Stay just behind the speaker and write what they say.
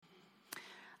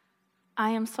I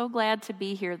am so glad to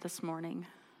be here this morning.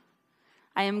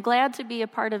 I am glad to be a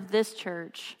part of this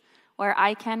church where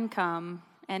I can come,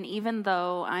 and even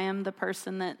though I am the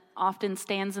person that often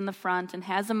stands in the front and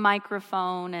has a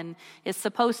microphone and is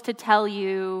supposed to tell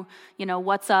you,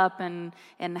 what's up and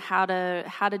how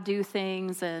to do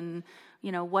things and,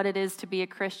 what it is to be a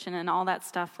Christian and all that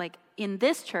stuff, like in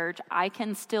this church, I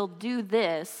can still do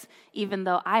this even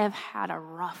though I have had a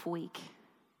rough week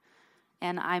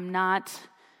and I'm not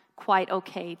quite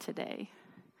okay today.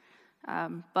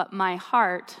 But my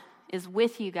heart is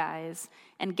with you guys,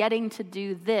 and getting to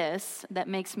do this that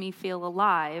makes me feel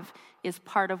alive is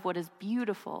part of what is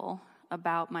beautiful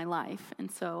about my life. And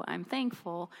so I'm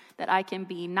thankful that I can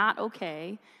be not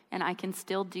okay, and I can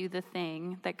still do the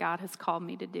thing that God has called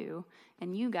me to do.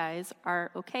 And you guys are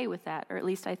okay with that, or at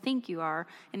least I think you are.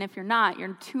 And if you're not,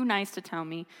 you're too nice to tell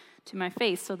me to my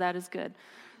face, so that is good.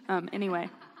 Anyway.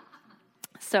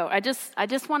 So I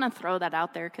just want to throw that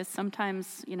out there because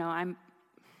sometimes,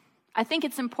 I think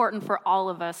it's important for all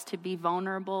of us to be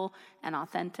vulnerable and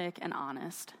authentic and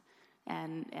honest.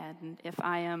 And if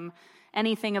I am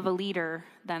anything of a leader,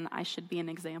 then I should be an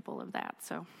example of that.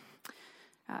 So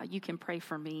you can pray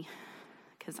for me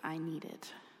because I need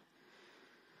it.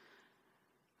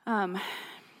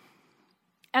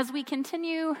 As we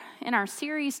continue in our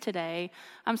series today,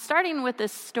 I'm starting with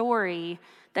this story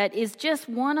that is just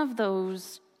one of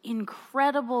those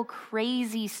incredible,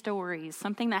 crazy stories,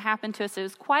 something that happened to us. It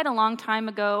was quite a long time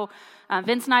ago.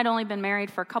 Vince and I had only been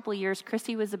married for a couple of years.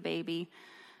 Chrissy was a baby.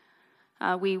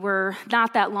 We were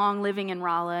not that long living in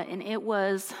Rolla, and it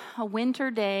was a winter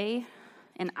day,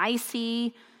 an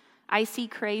icy,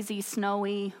 crazy,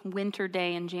 snowy winter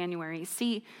day in January.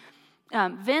 See,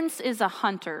 Vince is a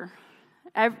hunter.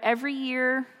 Every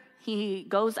year, he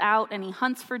goes out and he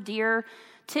hunts for deer,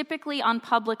 typically on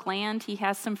public land. He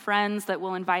has some friends that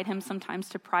will invite him sometimes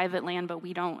to private land, but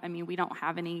we don't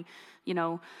have any,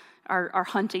 our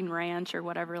hunting ranch or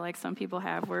whatever like some people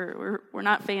have. We're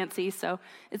not fancy, so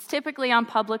it's typically on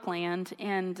public land.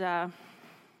 And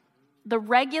the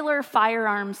regular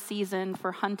firearms season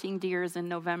for hunting deer is in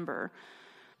November.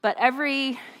 But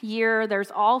every year, there's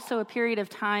also a period of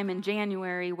time in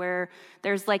January where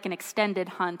there's like an extended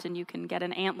hunt, and you can get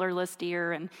an antlerless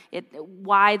deer, and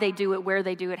why they do it, where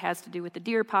they do it, has to do with the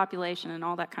deer population and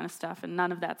all that kind of stuff, and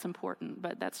none of that's important,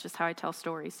 but that's just how I tell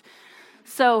stories.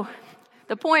 So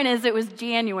the point is, it was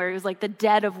January. It was like the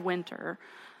dead of winter.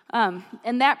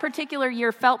 And that particular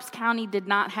year, Phelps County did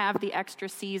not have the extra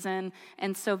season,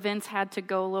 and so Vince had to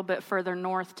go a little bit further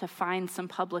north to find some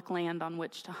public land on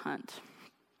which to hunt.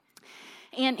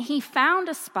 And he found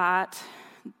a spot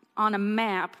on a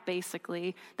map,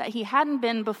 basically, that he hadn't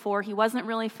been before. He wasn't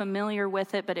really familiar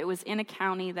with it, but it was in a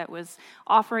county that was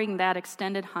offering that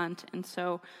extended hunt. And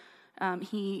so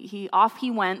he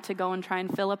went to go and try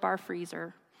and fill up our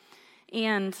freezer.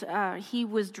 And he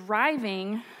was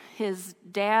driving his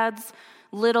dad's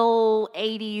little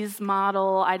 80s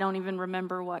model. I don't even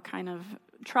remember what kind of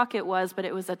truck it was, but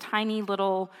it was a tiny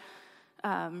little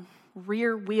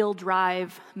rear-wheel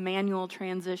drive manual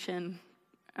transmission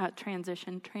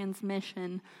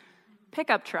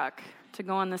pickup truck to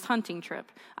go on this hunting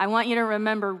trip. I want you to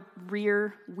remember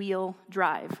rear-wheel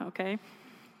drive, okay?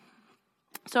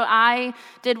 So I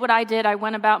did what I did. I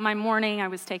went about my morning. I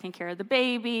was taking care of the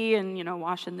baby and,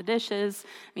 washing the dishes.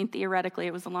 I mean, theoretically,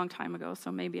 it was a long time ago,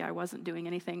 so maybe I wasn't doing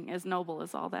anything as noble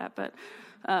as all that, but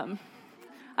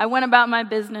I went about my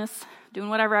business, doing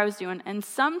whatever I was doing, and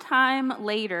sometime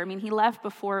later, he left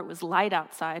before it was light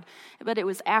outside, but it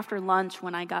was after lunch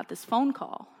when I got this phone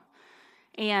call.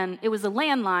 And it was a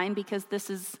landline because this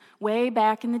is way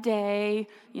back in the day,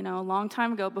 a long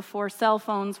time ago, before cell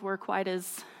phones were quite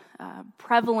as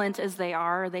prevalent as they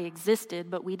are. They existed,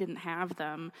 but we didn't have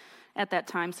them at that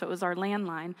time, so it was our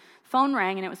landline. Phone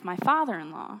rang, and it was my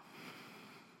father-in-law.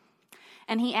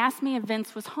 And he asked me if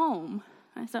Vince was home.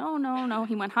 I said, oh, no,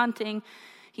 he went hunting.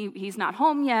 He's not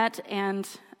home yet, and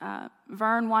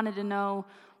Vern wanted to know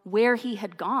where he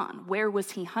had gone. Where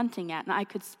was he hunting at? And I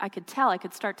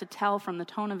could start to tell from the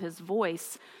tone of his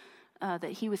voice that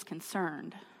he was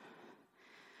concerned.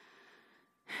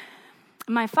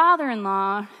 My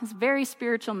father-in-law is a very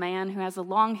spiritual man who has a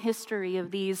long history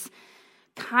of these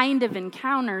kind of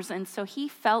encounters, and so he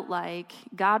felt like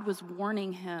God was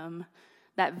warning him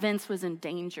that Vince was in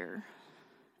danger.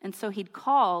 And so he'd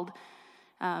called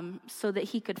so that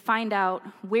he could find out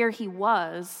where he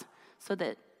was, so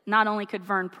that not only could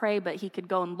Vern pray, but he could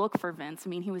go and look for Vince.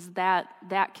 He was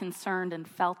that concerned and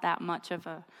felt that much of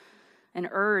an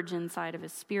urge inside of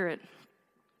his spirit.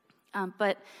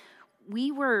 But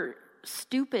we were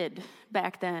stupid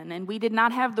back then, and we did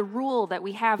not have the rule that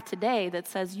we have today that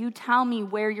says, you tell me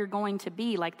where you're going to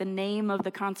be, like the name of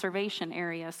the conservation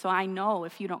area, so I know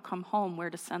if you don't come home where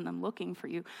to send them looking for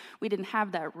you. We didn't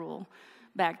have that rule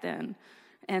back then.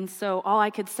 And so all I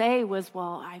could say was,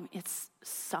 well, it's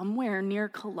somewhere near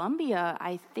Columbia,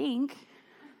 I think.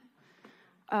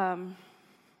 And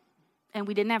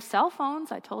we didn't have cell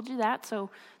phones, I told you that, so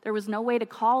there was no way to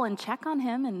call and check on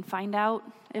him and find out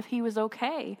if he was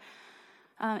okay.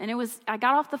 I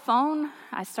got off the phone,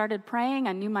 I started praying,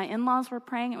 I knew my in-laws were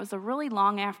praying. It was a really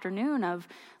long afternoon of,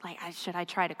 like, should I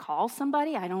try to call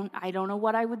somebody? I don't know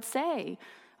what I would say.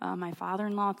 My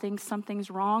father-in-law thinks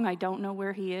something's wrong, I don't know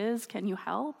where he is, can you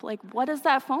help? Like, what does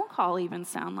that phone call even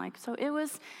sound like? So it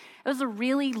was a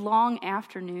really long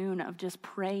afternoon of just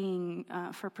praying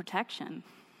for protection.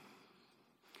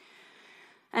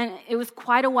 And it was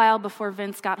quite a while before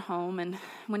Vince got home, and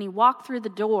when he walked through the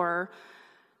door,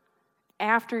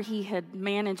 after he had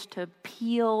managed to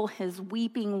peel his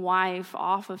weeping wife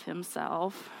off of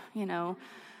himself,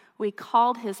 we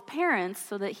called his parents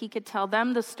so that he could tell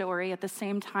them the story at the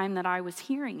same time that I was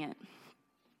hearing it.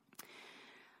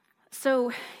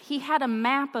 So he had a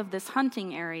map of this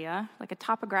hunting area, like a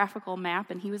topographical map,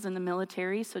 and he was in the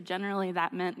military, so generally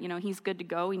that meant, he's good to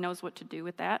go, he knows what to do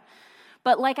with that.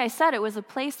 But like I said, it was a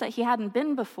place that he hadn't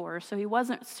been before, so he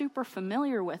wasn't super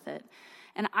familiar with it.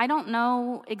 And I don't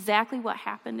know exactly what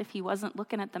happened, if he wasn't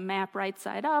looking at the map right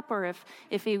side up, or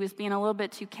if he was being a little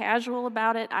bit too casual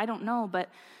about it, I don't know. But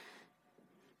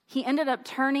he ended up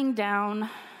turning down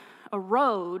a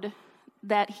road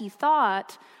that he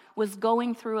thought was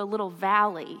going through a little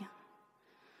valley.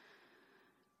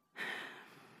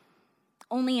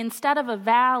 Only instead of a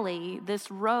valley,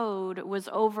 this road was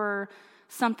over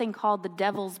something called the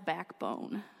Devil's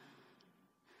Backbone.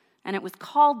 And it was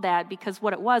called that because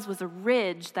what it was a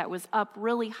ridge that was up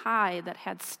really high that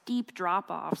had steep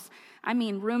drop-offs. I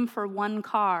mean, room for one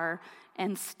car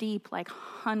and steep, like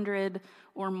 100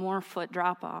 or more foot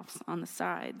drop-offs on the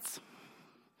sides.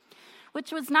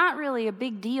 Which was not really a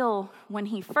big deal when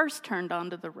he first turned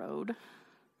onto the road.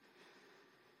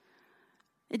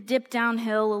 It dipped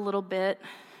downhill a little bit,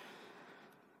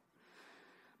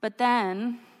 but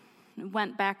then it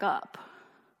went back up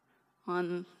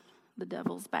on the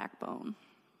Devil's Backbone.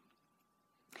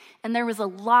 And there was a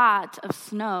lot of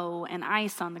snow and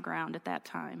ice on the ground at that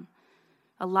time.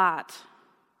 A lot.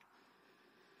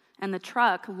 And the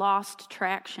truck lost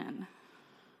traction.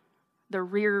 The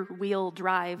rear-wheel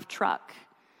drive truck.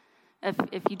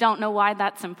 If you don't know why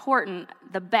that's important,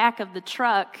 the back of the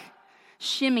truck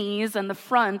shimmies and the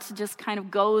front just kind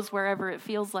of goes wherever it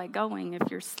feels like going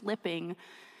if you're slipping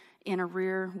in a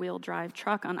rear-wheel drive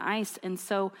truck on ice. And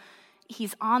so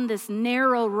he's on this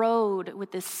narrow road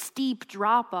with this steep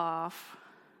drop-off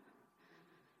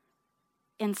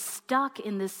and stuck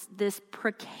in this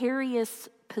precarious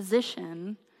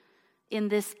position in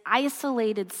this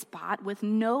isolated spot with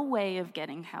no way of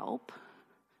getting help.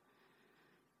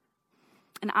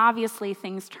 And obviously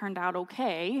things turned out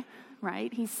okay,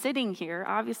 right? He's sitting here.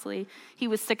 Obviously he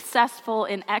was successful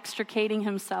in extricating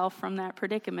himself from that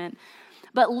predicament.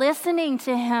 But listening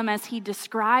to him as he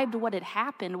described what had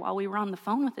happened while we were on the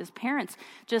phone with his parents,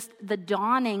 just the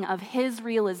dawning of his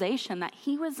realization that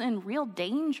he was in real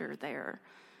danger there.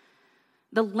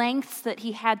 The lengths that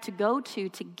he had to go to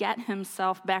get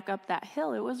himself back up that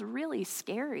hill, it was really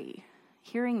scary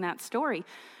hearing that story.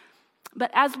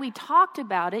 But as we talked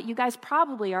about it, you guys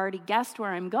probably already guessed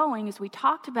where I'm going, as we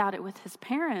talked about it with his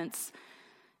parents,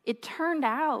 it turned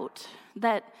out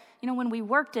that, when we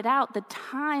worked it out, the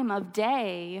time of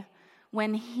day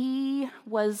when he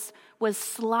was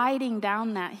sliding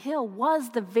down that hill was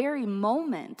the very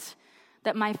moment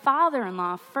that my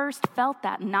father-in-law first felt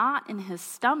that knot in his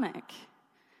stomach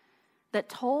that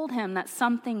told him that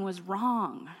something was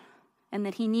wrong and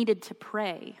that he needed to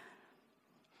pray.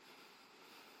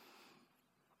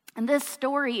 And this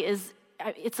story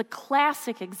it's a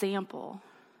classic example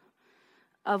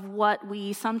of what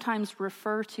we sometimes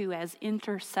refer to as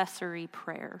intercessory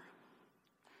prayer.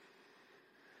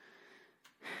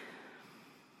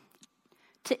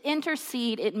 To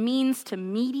intercede, it means to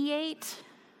mediate,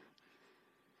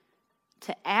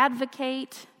 to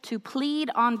advocate, to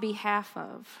plead on behalf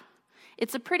of.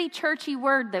 It's a pretty churchy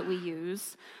word that we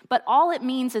use, but all it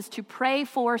means is to pray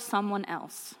for someone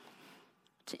else,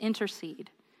 to intercede.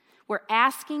 We're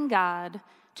asking God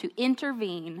to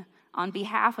intervene on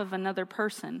behalf of another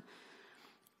person.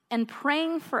 And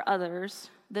praying for others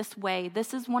this way,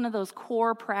 this is one of those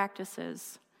core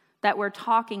practices that we're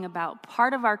talking about,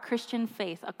 part of our Christian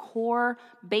faith, a core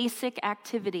basic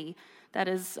activity that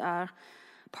is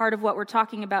part of what we're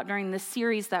talking about during this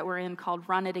series that we're in called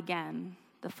Run It Again,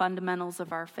 the fundamentals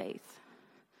of our faith.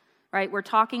 Right? We're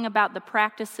talking about the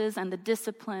practices and the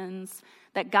disciplines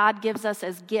that God gives us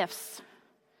as gifts.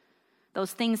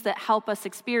 Those things that help us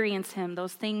experience him,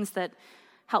 those things that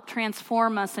help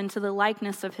transform us into the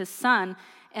likeness of his Son.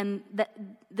 And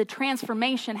the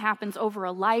transformation happens over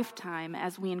a lifetime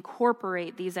as we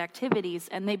incorporate these activities,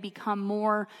 and they become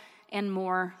more and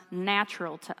more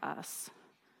natural to us.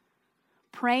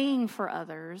 Praying for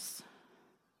others,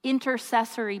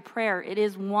 intercessory prayer, it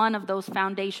is one of those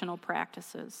foundational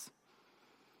practices.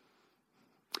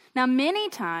 Now, many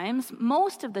times,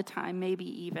 most of the time maybe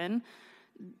even,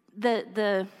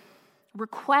 the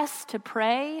requests to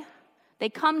pray, they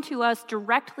come to us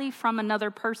directly from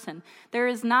another person. There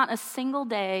is not a single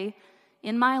day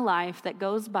in my life that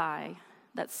goes by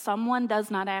that someone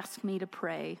does not ask me to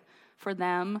pray for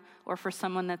them or for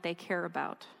someone that they care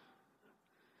about.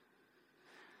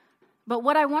 But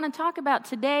what I want to talk about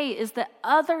today is that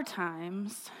other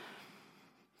times,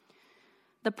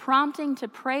 the prompting to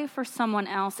pray for someone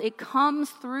else, it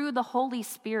comes through the Holy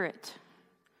Spirit,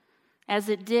 as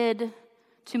it did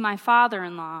to my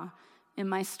father-in-law in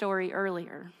my story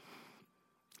earlier.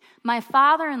 My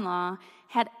father-in-law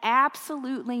had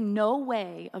absolutely no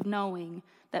way of knowing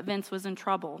that Vince was in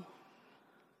trouble,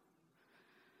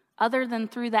 other than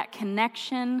through that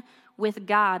connection with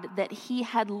God that he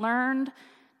had learned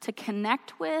to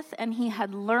connect with and he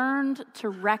had learned to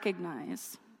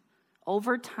recognize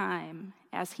over time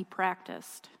as he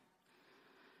practiced.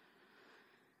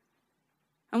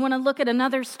 I want to look at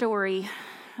another story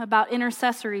about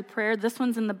intercessory prayer. This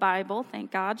one's in the Bible.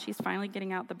 Thank God she's finally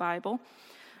getting out the Bible.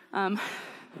 And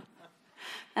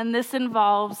this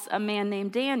involves a man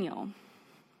named Daniel.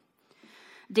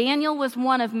 Daniel was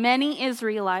one of many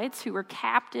Israelites who were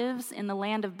captives in the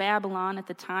land of Babylon at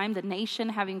the time, the nation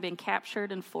having been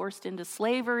captured and forced into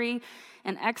slavery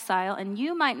and exile. And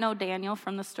you might know Daniel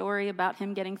from the story about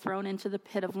him getting thrown into the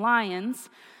pit of lions,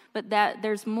 but that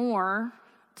there's more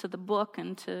to the book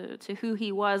and to who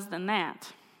he was than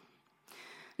that.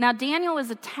 Now, Daniel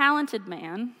was a talented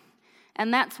man,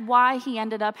 and that's why he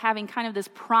ended up having kind of this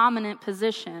prominent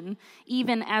position,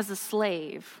 even as a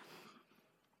slave.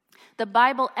 The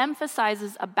Bible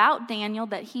emphasizes about Daniel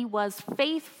that he was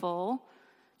faithful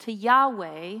to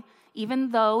Yahweh,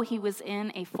 even though he was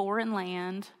in a foreign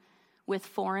land with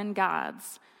foreign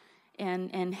gods,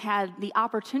 and had the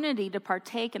opportunity to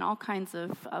partake in all kinds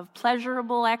of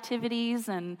pleasurable activities,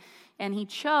 and he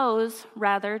chose,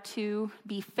 rather, to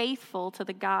be faithful to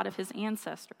the God of his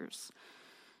ancestors.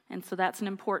 And so that's an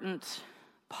important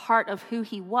part of who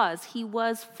he was. He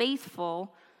was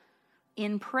faithful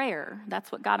in prayer.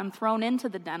 That's what got him thrown into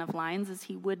the den of lions, is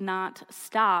he would not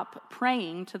stop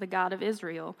praying to the God of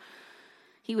Israel.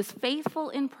 He was faithful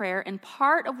in prayer, and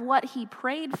part of what he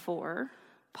prayed for,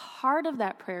 part of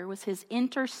that prayer was his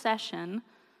intercession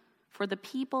for the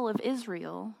people of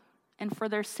Israel and for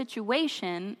their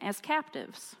situation as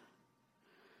captives.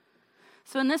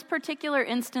 So in this particular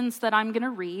instance that I'm going to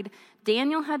read,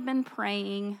 Daniel had been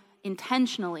praying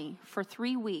intentionally for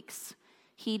 3 weeks.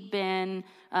 He'd been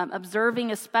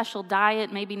observing a special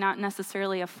diet, maybe not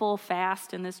necessarily a full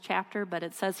fast in this chapter, but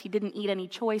it says he didn't eat any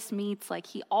choice meats. Like,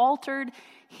 he altered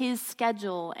his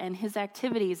schedule and his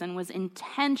activities and was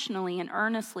intentionally and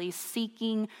earnestly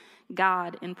seeking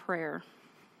God in prayer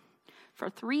for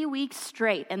 3 weeks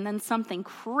straight, and then something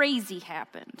crazy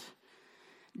happened.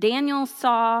 Daniel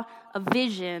saw a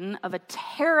vision of a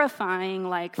terrifying,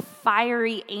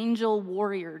 fiery angel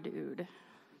warrior dude.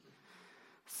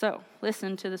 So,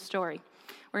 listen to the story.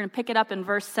 We're going to pick it up in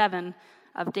verse 7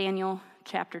 of Daniel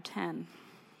chapter 10.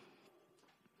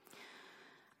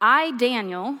 I,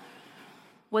 Daniel,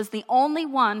 was the only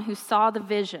one who saw the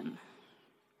vision.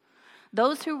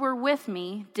 Those who were with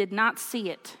me did not see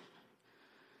it,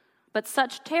 but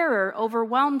such terror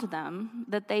overwhelmed them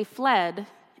that they fled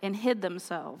and hid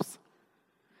themselves.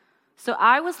 So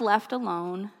I was left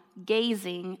alone,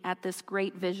 gazing at this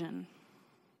great vision.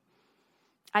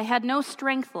 I had no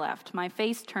strength left. My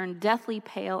face turned deathly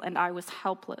pale, and I was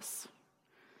helpless.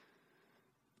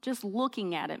 Just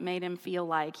looking at it made him feel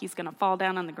like he's going to fall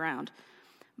down on the ground.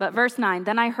 But verse 9,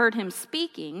 then I heard him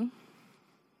speaking,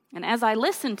 and as I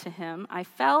listened to him, I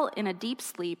fell in a deep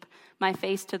sleep, my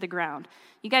face to the ground.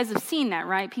 You guys have seen that,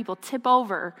 right? People tip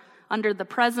over under the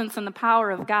presence and the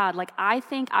power of God. I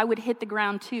think I would hit the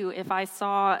ground too if I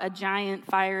saw a giant,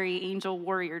 fiery angel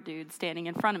warrior dude standing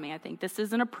in front of me. I think this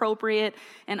is an appropriate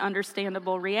and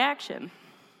understandable reaction.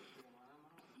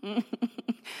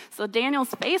 So Daniel's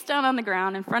face down on the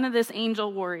ground in front of this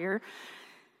angel warrior.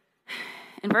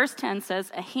 And verse 10 says,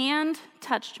 a hand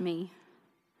touched me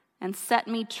and set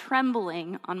me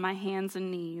trembling on my hands and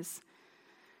knees.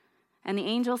 And the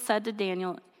angel said to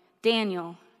Daniel,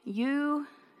 Daniel, you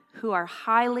who are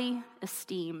highly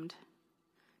esteemed,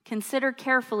 consider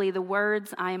carefully the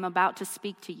words I am about to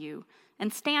speak to you,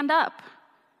 and stand up,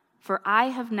 for I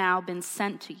have now been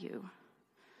sent to you.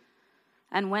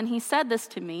 And when he said this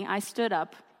to me, I stood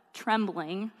up,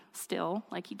 trembling still,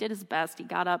 like he did his best. He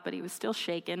got up, but he was still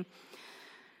shaken.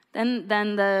 Then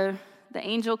the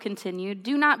angel continued,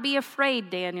 do not be afraid,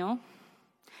 Daniel.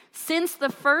 Since the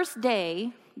first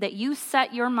day that you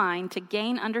set your mind to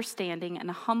gain understanding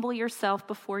and humble yourself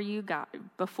before your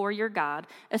God,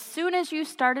 as soon as you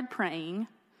started praying,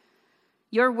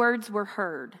 your words were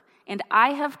heard, and I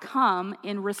have come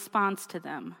in response to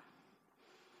them.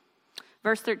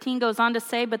 Verse 13 goes on to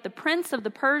say, but the prince of the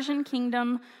Persian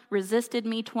kingdom resisted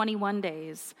me 21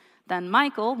 days. Then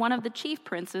Michael, one of the chief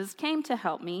princes, came to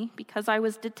help me because I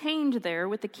was detained there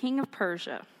with the king of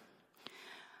Persia.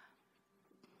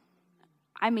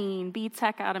 Beats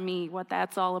heck out of me what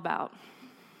that's all about.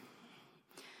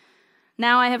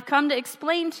 Now I have come to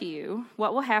explain to you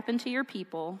what will happen to your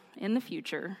people in the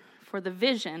future, for the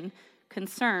vision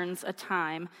concerns a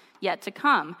time yet to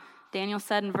come. Daniel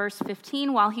said in verse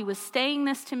 15, while he was saying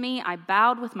this to me, I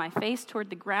bowed with my face toward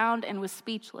the ground and was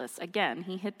speechless. Again,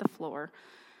 he hit the floor.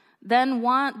 Then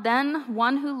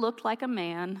one who looked like a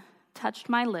man touched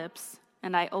my lips,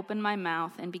 and I opened my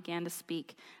mouth and began to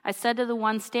speak. I said to the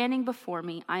one standing before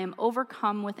me, I am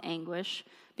overcome with anguish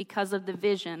because of the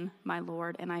vision, my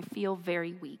Lord, and I feel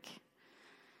very weak.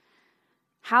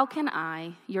 How can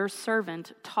I, your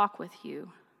servant, talk with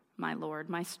you, my Lord?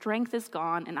 My strength is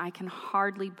gone, and I can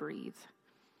hardly breathe.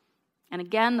 And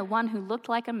again, the one who looked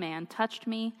like a man touched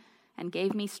me and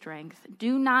gave me strength.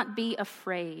 Do not be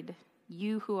afraid,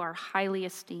 you who are highly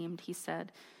esteemed, he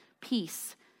said.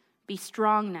 Peace, be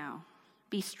strong now,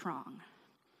 be strong.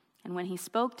 And when he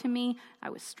spoke to me, I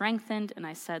was strengthened, and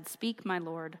I said, speak, my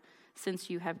Lord, since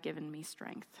you have given me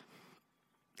strength.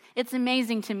 It's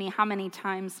amazing to me how many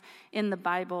times in the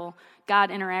Bible God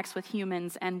interacts with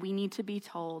humans, and we need to be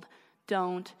told,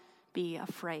 don't be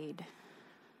afraid.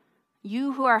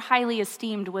 You who are highly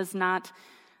esteemed was not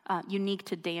unique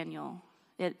to Daniel.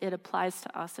 It applies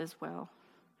to us as well.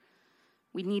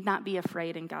 We need not be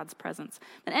afraid in God's presence.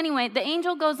 But anyway, the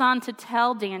angel goes on to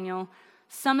tell Daniel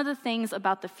some of the things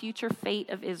about the future fate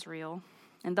of Israel.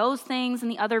 And those things and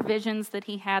the other visions that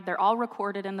he had, they're all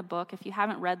recorded in the book. If you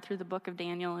haven't read through the book of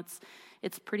Daniel,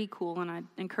 it's pretty cool, and I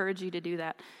encourage you to do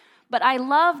that. But I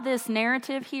love this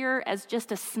narrative here as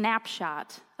just a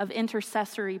snapshot of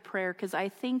intercessory prayer, because I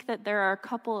think that there are a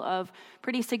couple of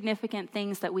pretty significant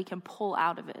things that we can pull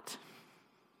out of it.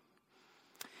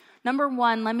 Number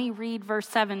one, let me read verse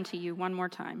 7 to you one more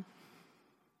time.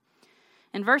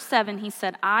 In verse 7, he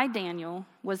said, I, Daniel,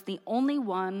 was the only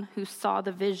one who saw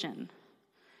the vision.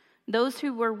 Those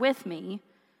who were with me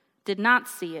did not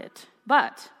see it,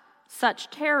 but such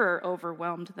terror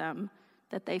overwhelmed them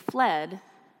that they fled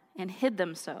and hid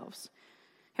themselves.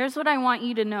 Here's what I want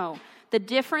you to know. The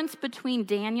difference between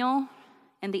Daniel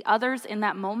and the others in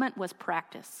that moment was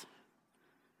practice.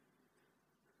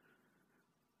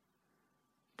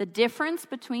 The difference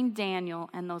between Daniel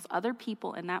and those other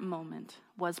people in that moment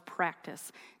was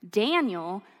practice.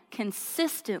 Daniel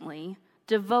consistently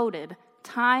devoted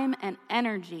time and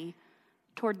energy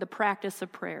toward the practice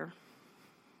of prayer,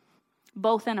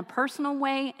 both in a personal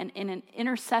way and in an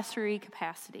intercessory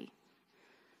capacity.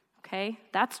 Okay,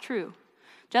 that's true.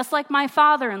 Just like my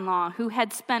father-in-law, who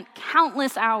had spent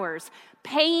countless hours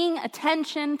paying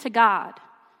attention to God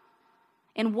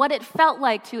and what it felt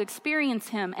like to experience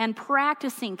him and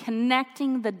practicing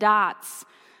connecting the dots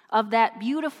of that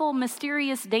beautiful,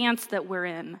 mysterious dance that we're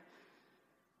in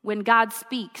when God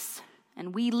speaks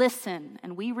and we listen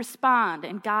and we respond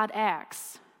and God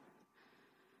acts.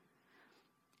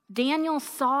 Daniel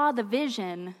saw the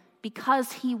vision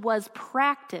because he was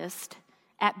practiced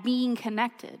at being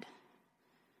connected.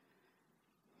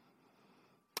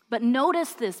 But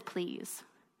notice this, please.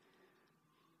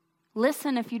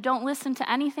 Listen, if you don't listen to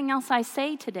anything else I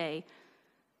say today,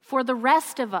 for the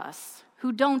rest of us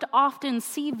who don't often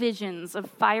see visions of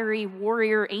fiery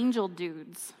warrior angel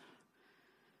dudes,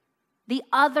 the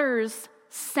others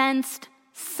sensed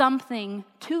something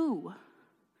too.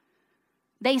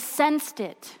 They sensed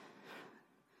it.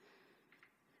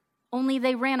 Only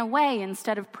they ran away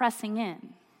instead of pressing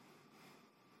in.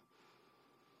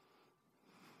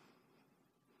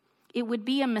 It would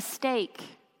be a mistake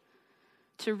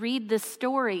to read this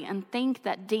story and think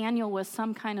that Daniel was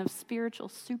some kind of spiritual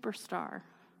superstar.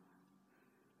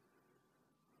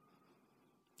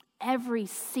 Every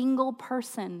single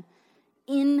person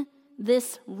in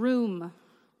this room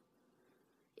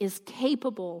is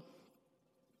capable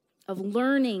of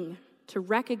learning to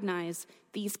recognize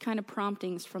these kind of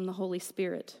promptings from the Holy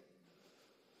Spirit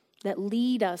that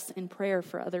lead us in prayer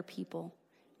for other people.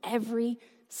 Every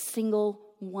single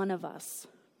one of us.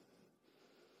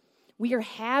 We are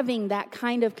having that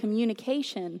kind of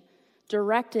communication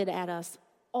directed at us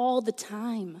all the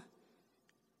time.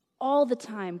 All the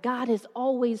time. God is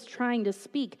always trying to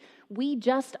speak. We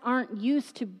just aren't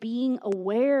used to being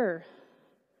aware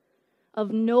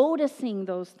of noticing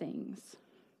those things.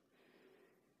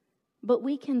 But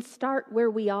we can start where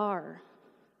we are,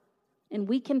 and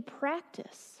we can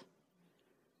practice.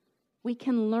 We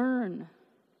can learn.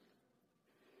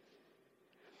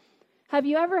 Have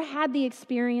you ever had the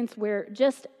experience where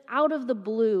just out of the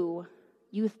blue,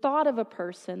 you thought of a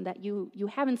person that you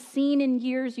haven't seen in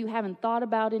years, you haven't thought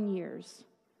about in years?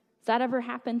 Has that ever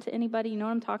happened to anybody? You know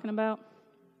what I'm talking about?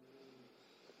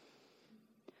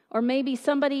 Or maybe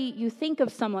you think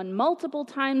of someone multiple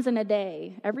times in a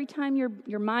day. Every time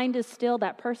your mind is still,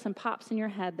 that person pops in your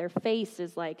head. Their face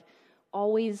is like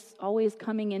always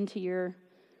coming into your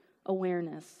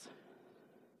awareness.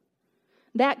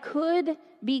 That could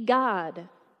be God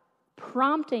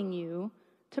prompting you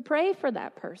to pray for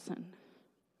that person.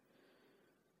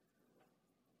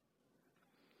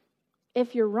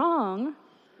 If you're wrong,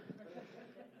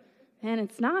 and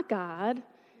it's not God,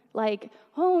 like,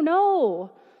 oh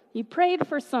no, you prayed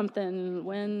for something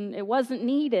when it wasn't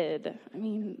needed. I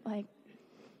mean, like,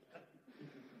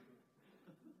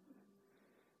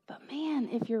 but man,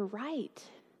 if you're right,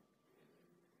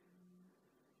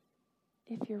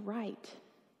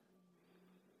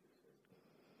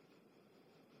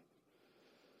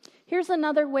 here's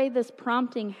another way this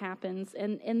prompting happens,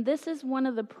 and this is one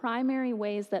of the primary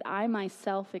ways that I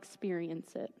myself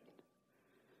experience it.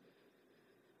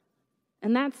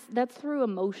 And that's through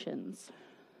emotions,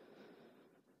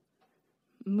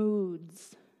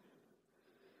 moods.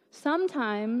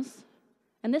 Sometimes,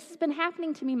 and this has been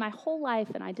happening to me my whole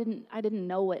life, and I didn't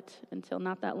know it until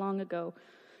not that long ago.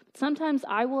 Sometimes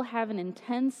I will have an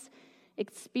intense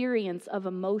experience of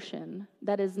emotion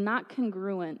that is not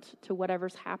congruent to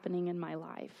whatever's happening in my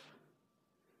life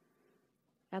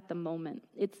at the moment.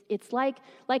 It's like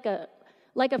a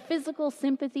physical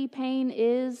sympathy pain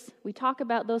is. We talk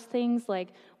about those things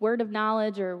like word of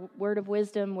knowledge or word of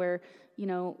wisdom, where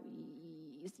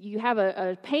you have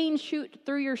a pain shoot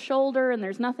through your shoulder and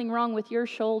there's nothing wrong with your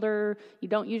shoulder. You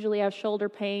don't usually have shoulder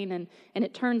pain, and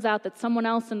it turns out that someone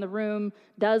else in the room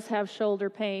does have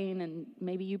shoulder pain, and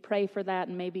maybe you pray for that,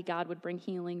 and maybe God would bring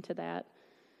healing to that.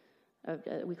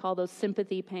 We call those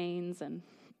sympathy pains, and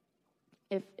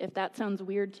if that sounds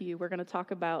weird to you, we're going to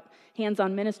talk about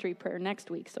hands-on ministry prayer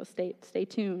next week, so stay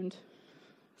tuned.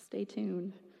 Stay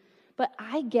tuned. But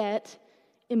I get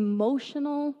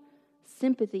emotional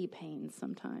sympathy pains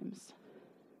sometimes.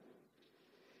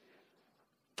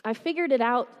 I figured it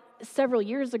out several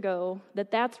years ago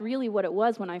that that's really what it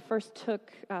was when I first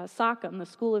took SOCM, the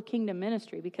School of Kingdom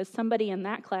Ministry, because somebody in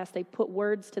that class, they put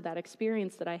words to that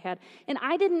experience that I had. And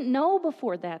I didn't know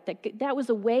before that was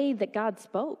a way that God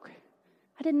spoke.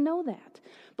 I didn't know that.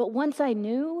 But once I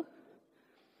knew,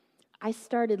 I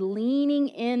started leaning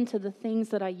into the things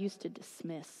that I used to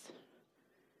dismiss.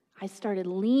 I started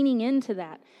leaning into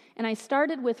that. And I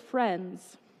started with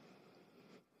friends,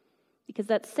 because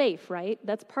that's safe, right?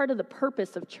 That's part of the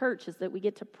purpose of church, is that we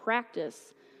get to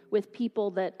practice with people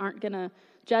that aren't going to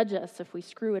judge us if we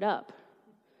screw it up.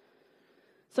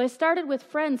 So I started with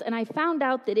friends, and I found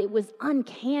out that it was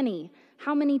uncanny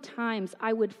how many times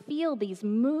I would feel these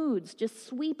moods just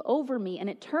sweep over me, and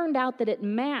it turned out that it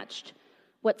matched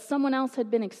what someone else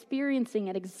had been experiencing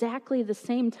at exactly the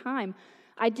same time.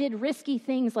 I did risky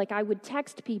things, like I would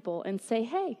text people and say,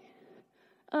 hey,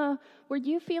 were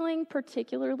you feeling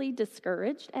particularly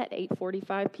discouraged at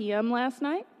 8:45 p.m. last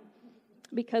night?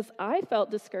 Because I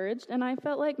felt discouraged, and I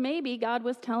felt like maybe God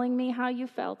was telling me how you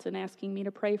felt and asking me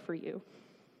to pray for you.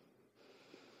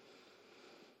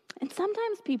 And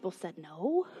sometimes people said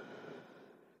no,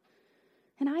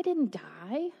 and I didn't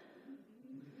die.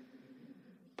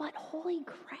 But holy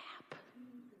crap,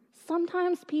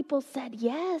 sometimes people said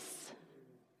yes.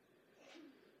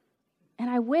 And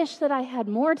I wish that I had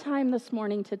more time this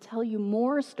morning to tell you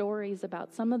more stories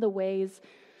about some of the ways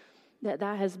that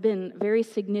has been very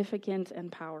significant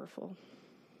and powerful.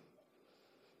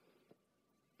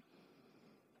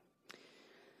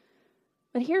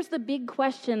 But here's the big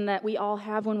question that we all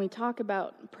have when we talk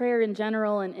about prayer in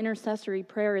general and intercessory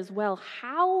prayer as well.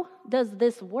 How does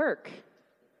this work?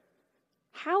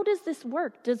 How does this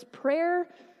work? Does prayer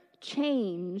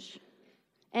change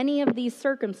any of these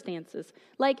circumstances.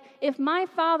 Like, if my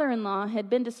father-in-law had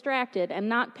been distracted and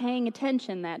not paying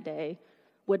attention that day,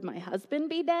 would my husband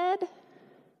be dead?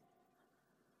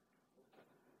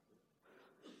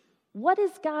 What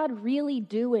is God really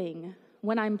doing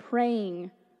when I'm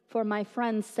praying for my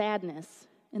friend's sadness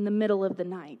in the middle of the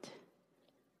night?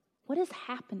 What is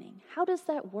happening? How does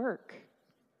that work?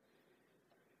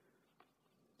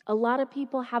 A lot of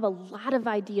people have a lot of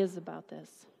ideas about this.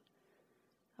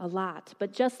 A lot.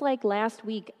 But just like last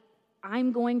week,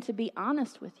 I'm going to be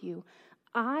honest with you.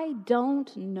 I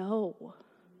don't know.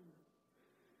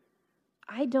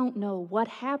 I don't know. What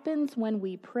happens when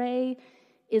we pray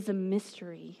is a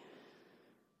mystery.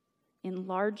 In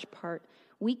large part,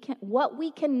 what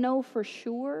we can know for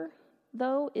sure,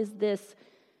 though, is this: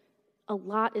 a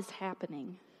lot is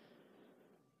happening.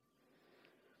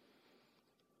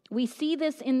 We see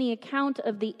this in the account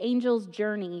of the angel's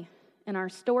journey in our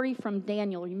story from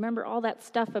Daniel. Remember all that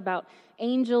stuff about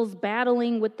angels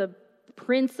battling with the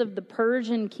prince of the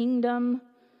Persian kingdom?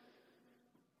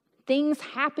 Things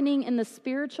happening in the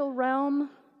spiritual realm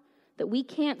that we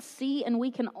can't see and we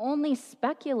can only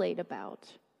speculate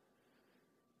about.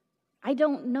 I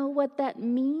don't know what that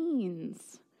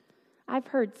means. I've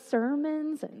heard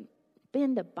sermons and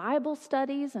been to Bible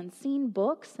studies and seen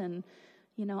books, and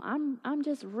I'm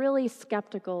just really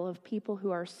skeptical of people who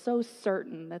are so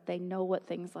certain that they know what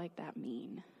things like that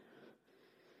mean.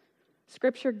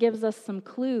 Scripture gives us some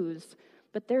clues,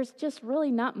 but there's just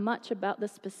really not much about the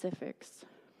specifics.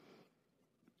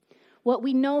 What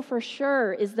we know for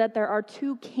sure is that there are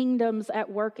two kingdoms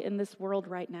at work in this world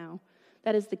right now.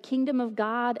 That is the kingdom of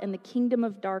God and the kingdom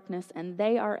of darkness, and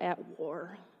they are at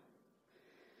war.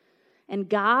 And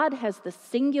God has the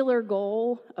singular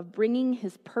goal of bringing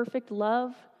his perfect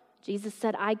love. Jesus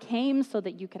said, I came so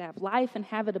that you could have life and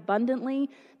have it abundantly.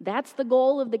 That's the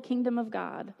goal of the kingdom of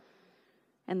God.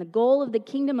 And the goal of the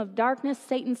kingdom of darkness,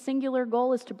 Satan's singular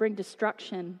goal, is to bring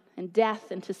destruction and death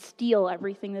and to steal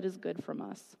everything that is good from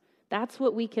us. That's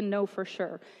what we can know for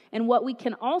sure. And what we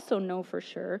can also know for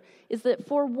sure is that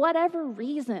for whatever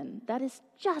reason, that is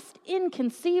just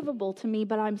inconceivable to me,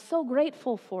 but I'm so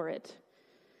grateful for it.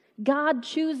 God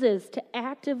chooses to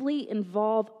actively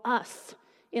involve us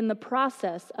in the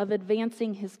process of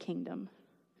advancing his kingdom.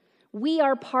 We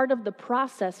are part of the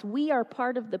process. We are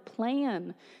part of the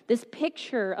plan. This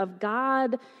picture of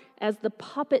God as the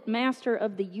puppet master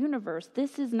of the universe,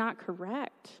 this is not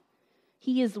correct.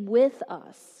 He is with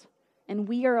us, and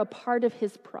we are a part of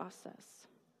his process.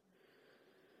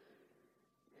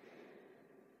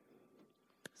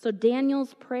 So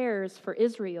Daniel's prayers for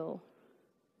Israel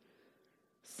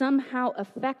somehow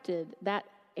affected that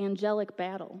angelic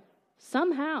battle.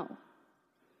 Somehow.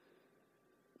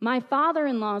 My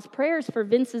father-in-law's prayers for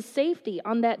Vince's safety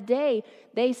on that day,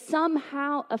 they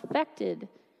somehow affected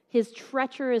his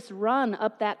treacherous run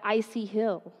up that icy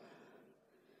hill.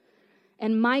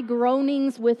 And my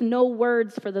groanings with no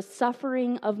words for the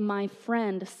suffering of my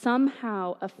friend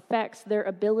somehow affects their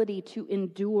ability to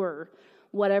endure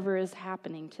whatever is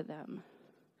happening to them.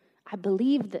 I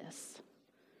believe this.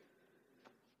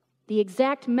 The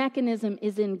exact mechanism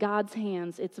is in God's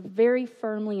hands. It's very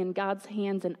firmly in God's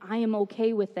hands, and I am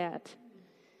okay with that.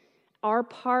 Our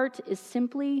part is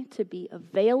simply to be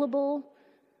available,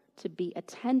 to be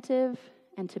attentive,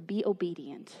 and to be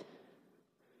obedient.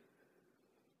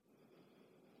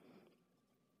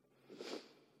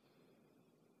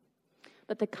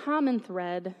 But the common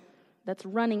thread that's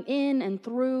running in and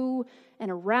through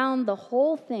and around the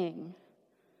whole thing,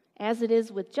 as it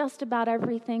is with just about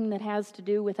everything that has to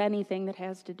do with anything that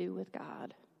has to do with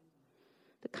God,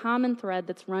 the common thread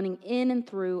that's running in and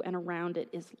through and around it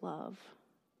is love.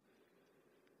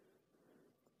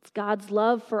 It's God's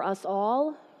love for us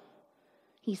all.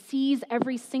 He sees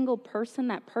every single person,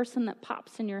 that person that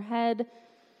pops in your head,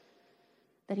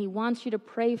 that he wants you to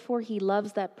pray for. He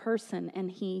loves that person, and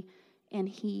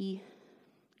he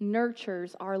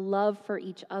nurtures our love for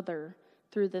each other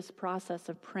through this process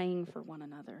of praying for one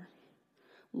another.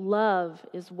 Love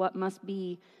is what must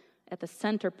be at the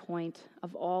center point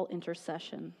of all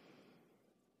intercession.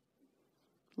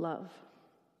 Love.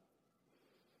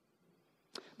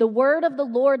 The word of the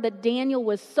Lord that Daniel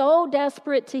was so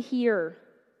desperate to hear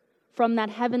from that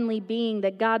heavenly being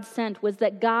that God sent was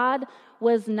that God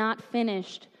was not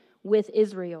finished with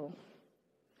Israel.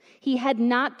 He had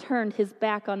not turned his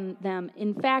back on them.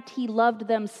 In fact, he loved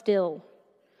them still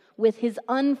with his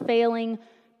unfailing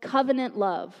covenant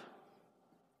love.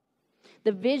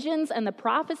 The visions and the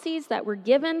prophecies that were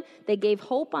given, they gave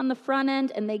hope on the front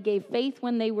end, and they gave faith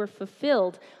when they were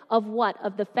fulfilled. Of what?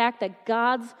 Of the fact that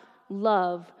God's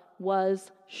love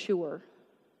was sure.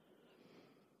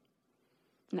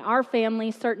 And our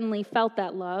family certainly felt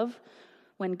that love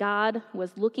when God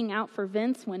was looking out for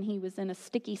Vince when he was in a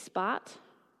sticky spot.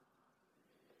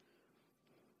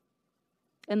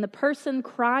 And the person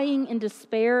crying in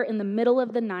despair in the middle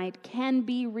of the night can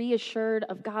be reassured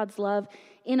of God's love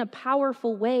in a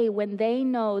powerful way when they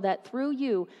know that through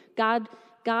you, God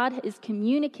is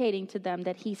communicating to them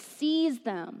that he sees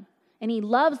them and he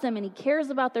loves them and he cares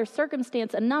about their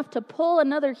circumstance enough to pull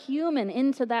another human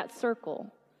into that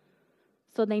circle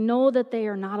so they know that they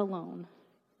are not alone.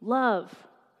 Love.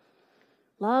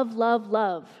 Love, love,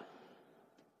 love.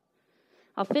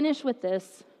 I'll finish with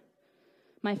this.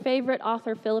 My favorite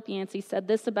author, Philip Yancey, said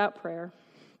this about prayer.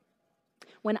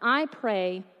 When I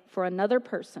pray for another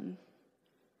person,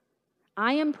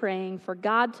 I am praying for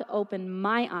God to open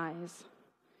my eyes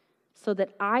so that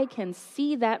I can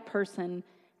see that person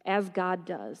as God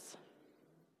does,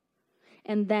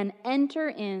 and then enter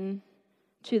in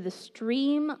to the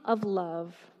stream of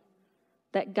love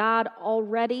that God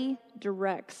already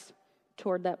directs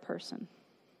toward that person.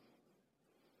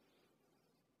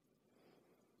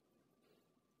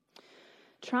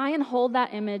 Try and hold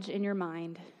that image in your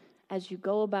mind as you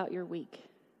go about your week.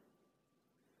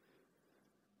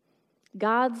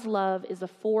 God's love is a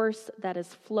force that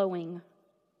is flowing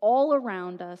all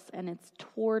around us, and it's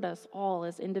toward us all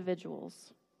as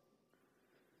individuals.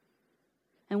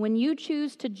 And when you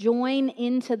choose to join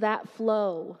into that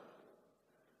flow,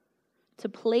 to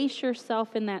place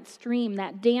yourself in that stream,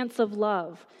 that dance of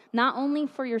love, not only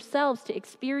for yourselves to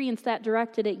experience that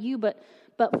directed at you, but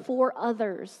for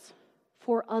others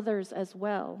as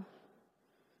well,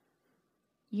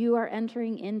 you are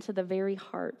entering into the very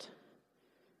heart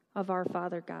of our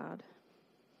Father God.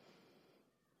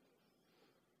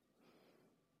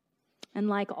 And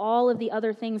like all of the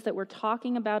other things that we're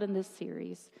talking about in this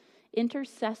series,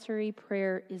 intercessory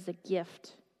prayer is a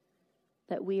gift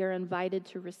that we are invited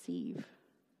to receive.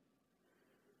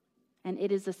 And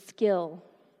it is a skill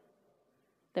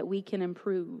that we can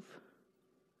improve.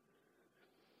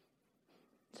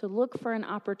 So look for an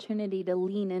opportunity to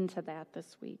lean into that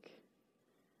this week.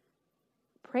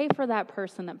 Pray for that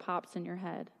person that pops in your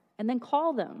head, and then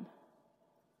call them.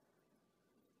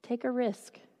 Take a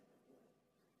risk.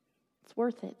 It's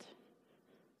worth it.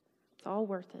 It's all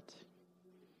worth it.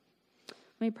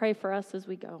 Let me pray for us as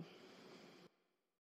we go.